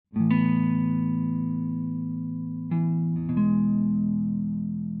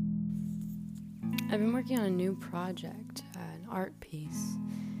I've been working on a new project, an art piece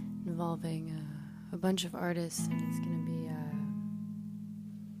involving a bunch of artists, and it's going to be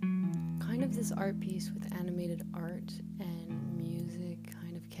kind of this art piece with animated art and music,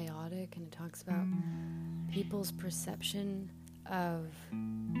 kind of chaotic, and it talks about people's perception of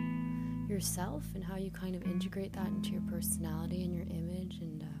yourself and how you kind of integrate that into your personality and your image.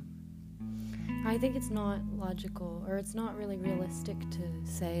 And I think it's not logical, or it's not really realistic to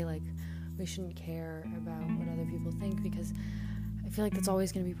say like we shouldn't care about what other people think, because I feel like that's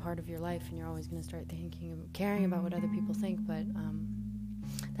always going to be part of your life, and you're always going to start caring about what other people think, but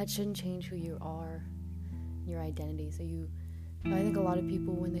that shouldn't change who you are, your identity. So I think a lot of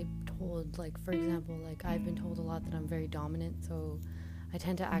people, when they told, like, for example, like I've been told a lot that I'm very dominant, so I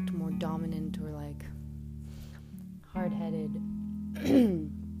tend to act more dominant or like hard-headed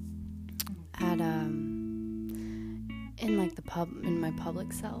at in my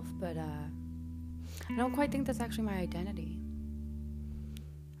public self, but I don't quite think that's actually my identity.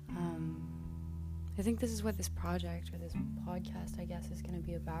 I think this is what this project or this podcast, I guess, is going to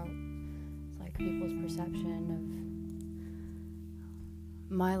be about. It's like people's perception of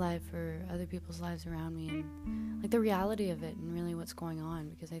my life or other people's lives around me, and like the reality of it and really what's going on,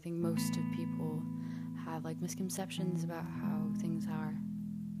 because I think most of people have like misconceptions about how things are,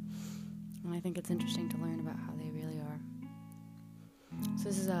 and I think it's interesting to learn about how they really are. So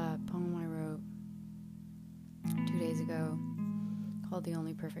this is a poem I wrote 2 days ago called The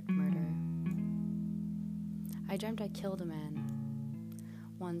Only Perfect Murder. I dreamt I killed a man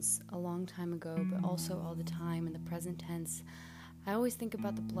once, a long time ago, but also all the time in the present tense. I always think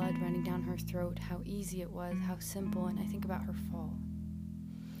about the blood running down her throat, how easy it was, how simple, and I think about her fall.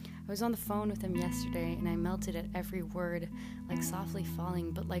 I was on the phone with him yesterday, and I melted at every word, like softly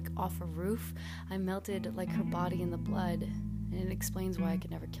falling, but like off a roof. I melted like her body in the blood, and it explains why I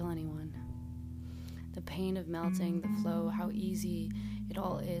could never kill anyone. The pain of melting, the flow, how easy it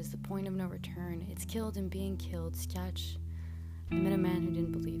all is, the point of no return. It's killed and being killed. Sketch. I met a man who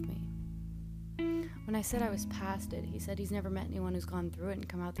didn't believe me. When I said I was past it, he said he's never met anyone who's gone through it and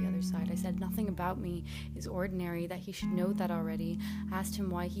come out the other side. I said nothing about me is ordinary, that he should know that already. Asked him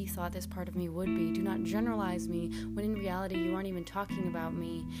why he thought this part of me would be. Do not generalize me, when in reality you aren't even talking about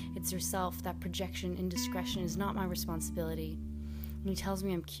me. It's yourself. That projection, indiscretion is not my responsibility. And he tells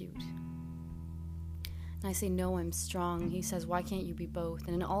me I'm cute. And I say, no, I'm strong. He says, why can't you be both?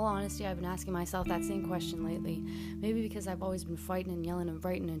 And in all honesty, I've been asking myself that same question lately. Maybe because I've always been fighting and yelling and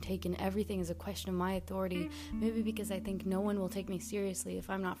writing and taking everything as a question of my authority. Maybe because I think no one will take me seriously if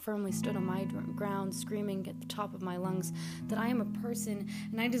I'm not firmly stood on my ground, screaming at the top of my lungs that I am a person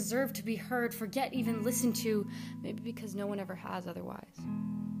and I deserve to be heard, forget even listened to. Maybe because no one ever has otherwise.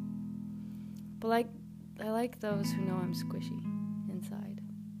 But I like those who know I'm squishy inside.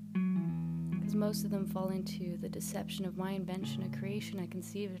 Most of them fall into the deception of my invention, a creation I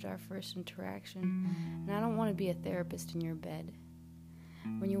conceived at our first interaction. And I don't want to be a therapist in your bed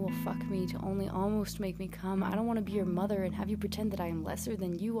when you will fuck me to only almost make me come. I don't want to be your mother and have you pretend that I am lesser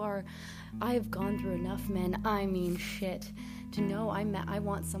than you are. I have gone through enough men, I mean shit, to know I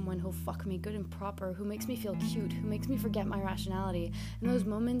want someone who'll fuck me good and proper, who makes me feel cute, who makes me forget my rationality. In those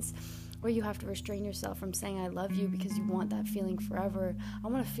moments where you have to restrain yourself from saying I love you because you want that feeling forever, I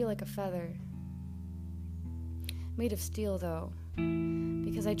want to feel like a feather. Made of steel, though,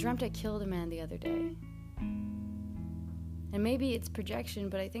 because I dreamt I killed a man the other day. And maybe it's projection,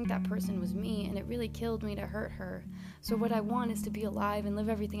 but I think that person was me, and it really killed me to hurt her. So what I want is to be alive and live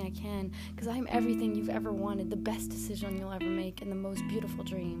everything I can, because I'm everything you've ever wanted, the best decision you'll ever make, and the most beautiful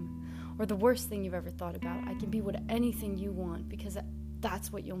dream. Or the worst thing you've ever thought about. I can be anything you want, because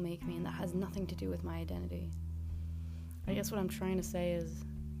that's what you'll make me, and that has nothing to do with my identity. I guess what I'm trying to say is,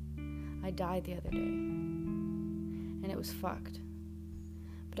 I died the other day. And it was fucked.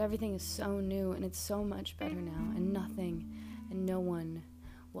 But everything is so new, and it's so much better now, and nothing and no one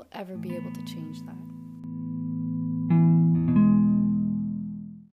will ever be able to change that.